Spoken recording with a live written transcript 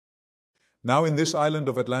Now in this island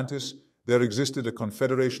of Atlantis there existed a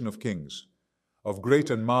confederation of kings, of great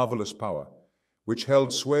and marvelous power, which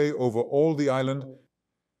held sway over all the island.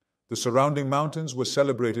 The surrounding mountains were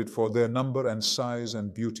celebrated for their number and size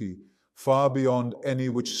and beauty, far beyond any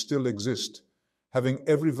which still exist, having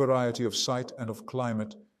every variety of site and of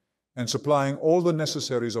climate, and supplying all the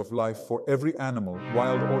necessaries of life for every animal,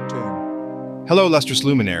 wild or tame. Hello, lustrous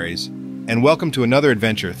luminaries, and welcome to another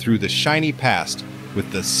adventure through the shiny past with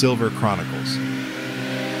the Silver Chronicles.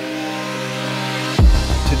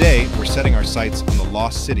 Today, we're setting our sights on the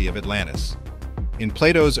lost city of Atlantis. In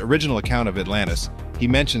Plato's original account of Atlantis, he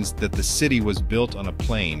mentions that the city was built on a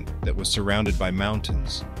plain that was surrounded by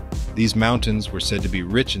mountains. These mountains were said to be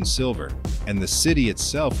rich in silver, and the city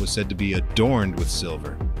itself was said to be adorned with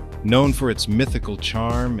silver. Known for its mythical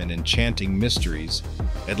charm and enchanting mysteries,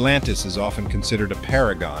 Atlantis is often considered a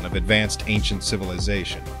paragon of advanced ancient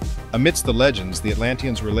civilization. Amidst the legends, the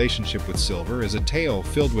Atlanteans' relationship with silver is a tale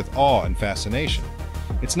filled with awe and fascination.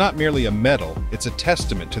 It's not merely a metal, it's a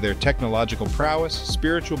testament to their technological prowess,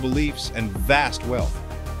 spiritual beliefs, and vast wealth.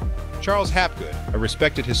 Charles Hapgood, a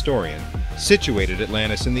respected historian, situated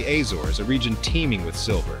Atlantis in the Azores, a region teeming with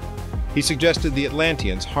silver. He suggested the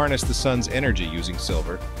Atlanteans harness the sun's energy using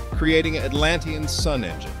silver, creating an Atlantean sun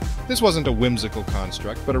engine. This wasn't a whimsical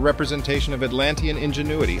construct, but a representation of Atlantean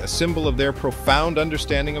ingenuity, a symbol of their profound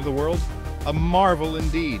understanding of the world. A marvel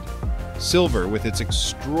indeed. Silver, with its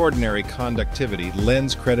extraordinary conductivity,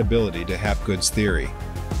 lends credibility to Hapgood's theory.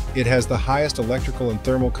 It has the highest electrical and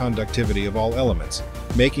thermal conductivity of all elements,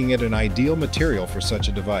 making it an ideal material for such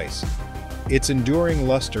a device. Its enduring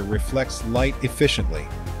luster reflects light efficiently,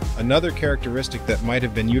 another characteristic that might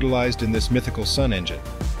have been utilized in this mythical sun engine.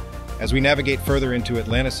 As we navigate further into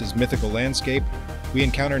Atlantis' mythical landscape, we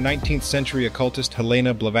encounter 19th century occultist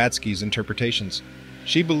Helena Blavatsky's interpretations.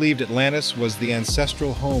 She believed Atlantis was the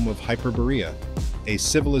ancestral home of Hyperborea, a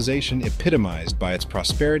civilization epitomized by its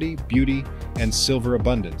prosperity, beauty, and silver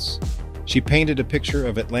abundance. She painted a picture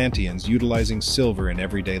of Atlanteans utilizing silver in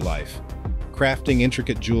everyday life, crafting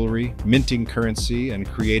intricate jewelry, minting currency, and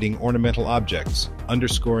creating ornamental objects,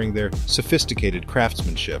 underscoring their sophisticated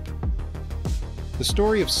craftsmanship. The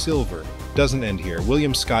story of silver doesn't end here.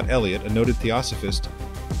 William Scott Elliot, a noted theosophist,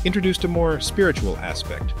 introduced a more spiritual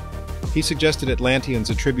aspect. He suggested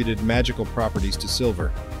Atlanteans attributed magical properties to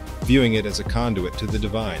silver, viewing it as a conduit to the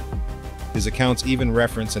divine. His accounts even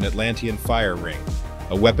reference an Atlantean fire ring,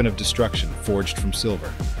 a weapon of destruction forged from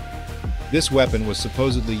silver. This weapon was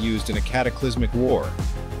supposedly used in a cataclysmic war,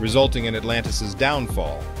 resulting in Atlantis'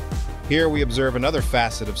 downfall. Here we observe another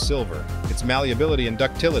facet of silver, its malleability and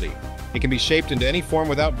ductility. It can be shaped into any form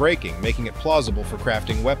without breaking, making it plausible for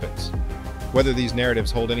crafting weapons. Whether these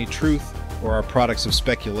narratives hold any truth or are products of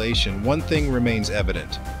speculation, one thing remains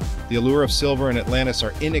evident. The allure of silver and Atlantis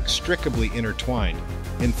are inextricably intertwined,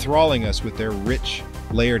 enthralling us with their rich,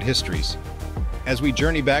 layered histories. As we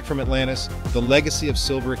journey back from Atlantis, the legacy of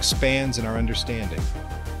silver expands in our understanding.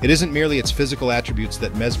 It isn't merely its physical attributes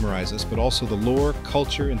that mesmerize us, but also the lore,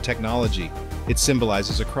 culture, and technology it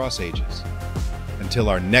symbolizes across ages. Until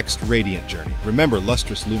our next radiant journey, remember,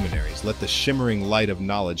 lustrous luminaries, let the shimmering light of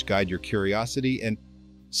knowledge guide your curiosity and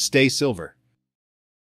stay silver.